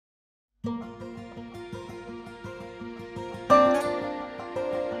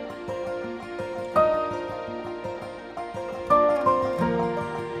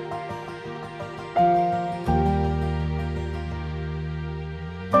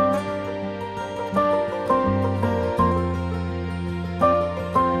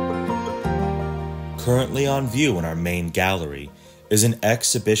Currently on view in our main gallery is an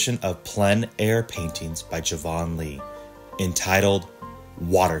exhibition of plein air paintings by Jivan Lee, entitled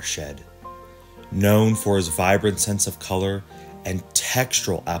Watershed. Known for his vibrant sense of color and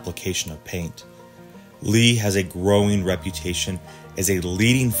textural application of paint, Lee has a growing reputation as a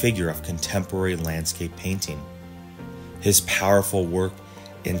leading figure of contemporary landscape painting. His powerful work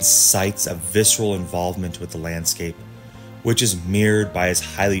incites a visceral involvement with the landscape, which is mirrored by his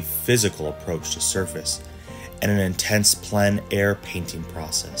highly physical approach to surface and an intense plein air painting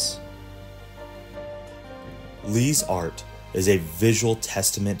process. Lee's art is a visual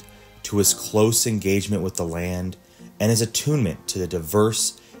testament to his close engagement with the land and his attunement to the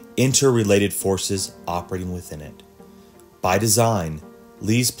diverse, interrelated forces operating within it. By design,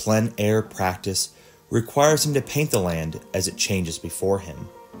 Lee's plein air practice requires him to paint the land as it changes before him.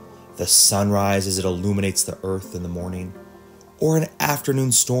 The sunrise as it illuminates the earth in the morning, or an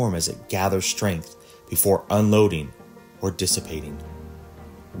afternoon storm as it gathers strength before unloading or dissipating.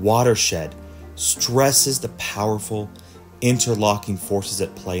 Watershed stresses the powerful, interlocking forces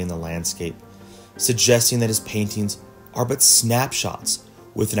at play in the landscape, suggesting that his paintings are but snapshots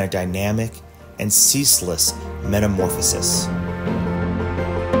within a dynamic and ceaseless metamorphosis.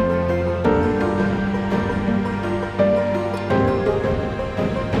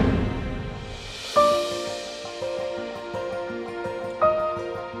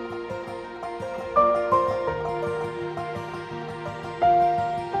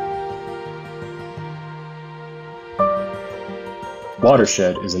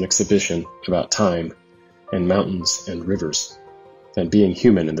 Watershed is an exhibition about time and mountains and rivers and being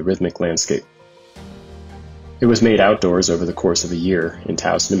human in the rhythmic landscape. It was made outdoors over the course of a year in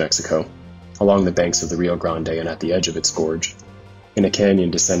Taos, New Mexico, along the banks of the Rio Grande and at the edge of its gorge, in a canyon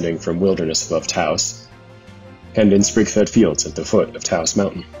descending from wilderness above Taos, and in sprig-fed fields at the foot of Taos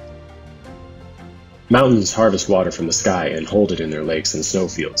Mountain. Mountains harvest water from the sky and hold it in their lakes and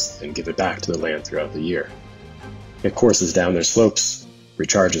snowfields and give it back to the land throughout the year. It courses down their slopes,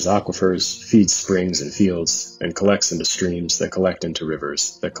 recharges aquifers, feeds springs and fields, and collects into streams that collect into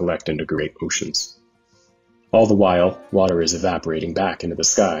rivers that collect into great oceans. All the while, water is evaporating back into the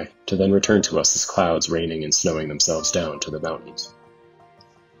sky to then return to us as clouds raining and snowing themselves down to the mountains.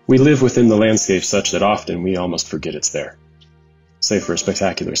 We live within the landscape such that often we almost forget it's there, save for a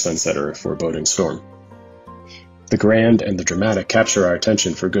spectacular sunset or a foreboding storm. The grand and the dramatic capture our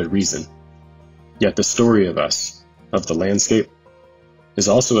attention for good reason, yet the story of us, of the landscape, is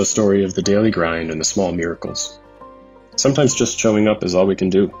also a story of the daily grind and the small miracles. Sometimes just showing up is all we can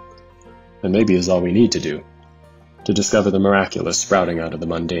do, and maybe is all we need to do, to discover the miraculous sprouting out of the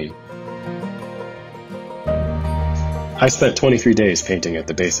mundane. I spent 23 days painting at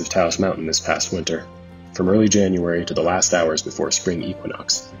the base of Taos Mountain this past winter, from early January to the last hours before spring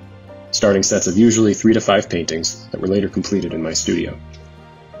equinox, starting sets of usually 3 to 5 paintings that were later completed in my studio.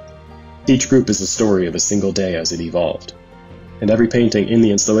 Each group is the story of a single day as it evolved, and every painting in the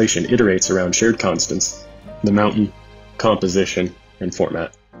installation iterates around shared constants: the mountain, composition, and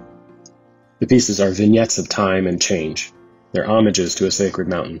format. The pieces are vignettes of time and change. They're homages to a sacred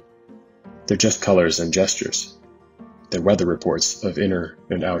mountain. They're just colors and gestures. They're weather reports of inner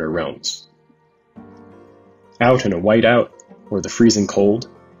and outer realms. Out in a whiteout, or the freezing cold,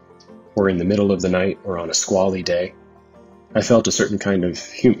 or in the middle of the night, or on a squally day, I felt a certain kind of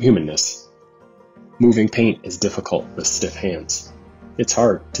humanness. Moving paint is difficult with stiff hands. It's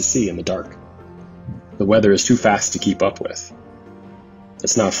hard to see in the dark. The weather is too fast to keep up with.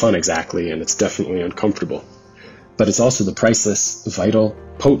 It's not fun exactly, and it's definitely uncomfortable. But it's also the priceless, vital,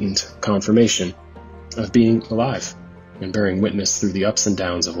 potent confirmation of being alive and bearing witness through the ups and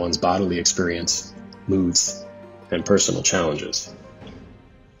downs of one's bodily experience, moods, and personal challenges.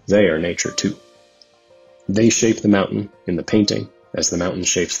 They are nature too. They shape the mountain in the painting as the mountain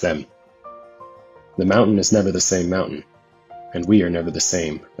shapes them. The mountain is never the same mountain, and we are never the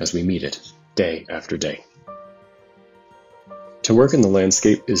same as we meet it, day after day. To work in the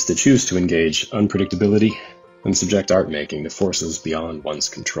landscape is to choose to engage unpredictability and subject art making to forces beyond one's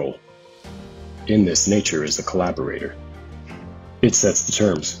control. In this, nature is the collaborator. It sets the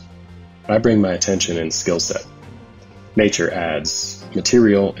terms. I bring my attention and skill set. Nature adds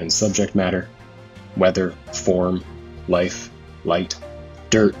material and subject matter, weather, form, life, light,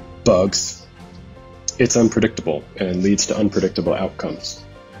 dirt, bugs. It's unpredictable and leads to unpredictable outcomes.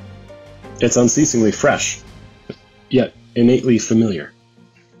 It's unceasingly fresh, yet innately familiar.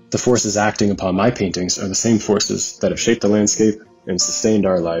 The forces acting upon my paintings are the same forces that have shaped the landscape and sustained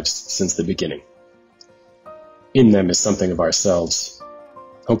our lives since the beginning. In them is something of ourselves.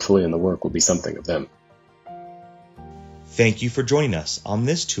 Hopefully in the work will be something of them. Thank you for joining us on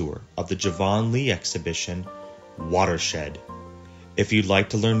this tour of the Jivan Lee exhibition, Watershed. If you'd like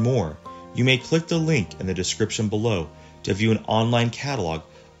to learn more, you may click the link in the description below to view an online catalog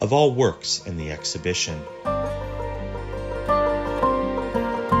of all works in the exhibition.